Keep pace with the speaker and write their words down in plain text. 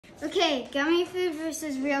Okay, gummy food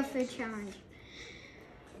versus real food challenge.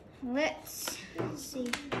 Let's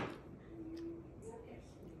see.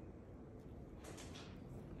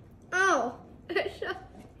 Oh, it's so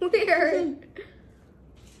weird.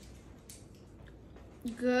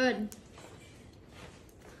 Good.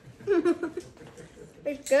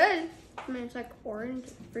 It's good. I mean, it's like orange,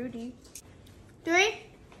 fruity. 3,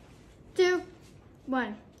 2,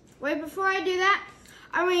 1. Wait, before I do that,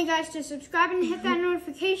 I want you guys to subscribe and hit that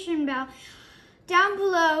notification bell down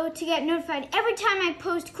below to get notified every time I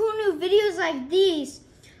post cool new videos like these.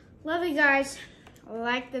 Love you guys.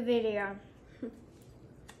 Like the video.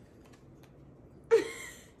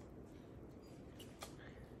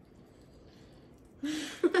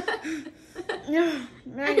 No,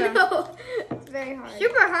 there I you go. know. It's very hard.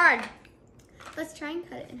 Super hard. Let's try and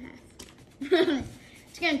cut it in half.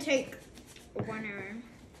 It's gonna take 1 hour.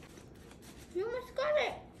 You almost got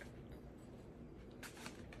it.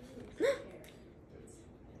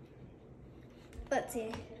 Let's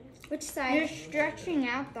see. Which side? You're stretching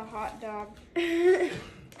out the hot dog.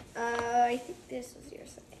 I think this was your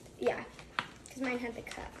side. Yeah, because mine had the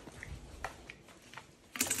cut.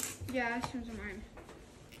 Yeah, this one's mine.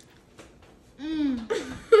 Mmm.